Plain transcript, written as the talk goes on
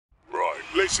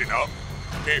Listen up.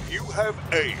 If you have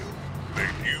ale,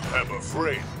 then you have a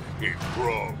friend in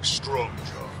Grog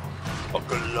Strongjaw. A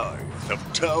Goliath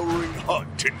of towering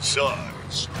height and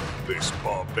size. This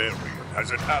barbarian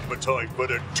has an appetite for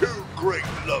the two great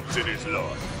loves in his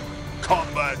life.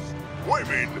 Combat,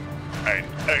 women, and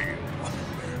ale.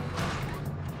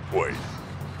 Wait,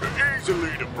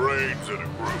 easily the brains of the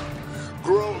group.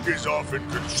 Grog is often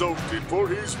consulted for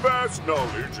his vast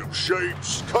knowledge of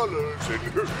shapes, colors,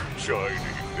 and shiny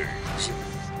things.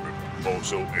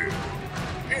 Also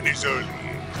ill. In his early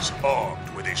years, armed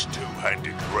with his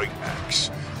two-handed great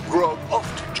axe, Grog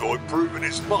often enjoyed proving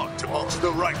his might amongst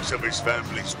the ranks of his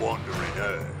family's wandering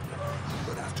herd.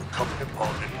 But after coming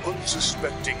upon an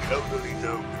unsuspecting elderly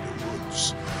gnome in the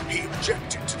woods, he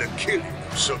objected to the killing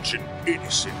of such an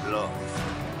innocent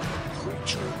life. A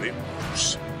creature of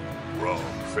impulse. Grog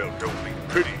felt only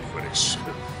pity for this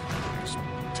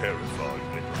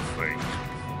terrifying little thing.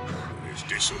 His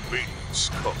disobedience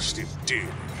cost him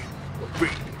dearly.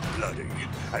 Beaten, bloody,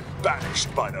 and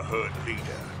banished by the herd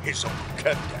leader, his uncle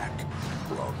Kevdak,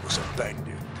 Grog was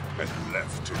abandoned and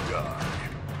left to die.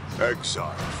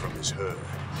 Exiled from his herd,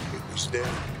 it was then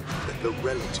that the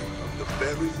relative of the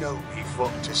very gnome he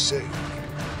fought to save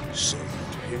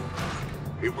saved him.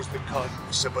 It was the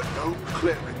kindness of a gnome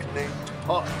cleric named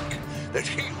Pike that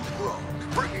healed Grog,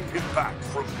 bringing him back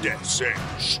from death's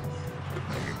edge.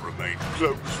 They have remained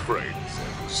close friends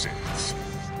ever since.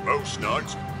 Most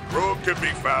nights, Grog can be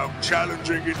found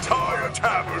challenging entire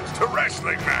taverns to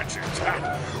wrestling matches,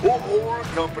 or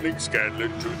accompanying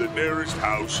Scanlan to the nearest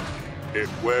house,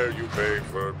 where you pay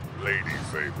for lady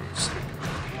favors.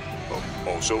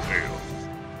 Also ale.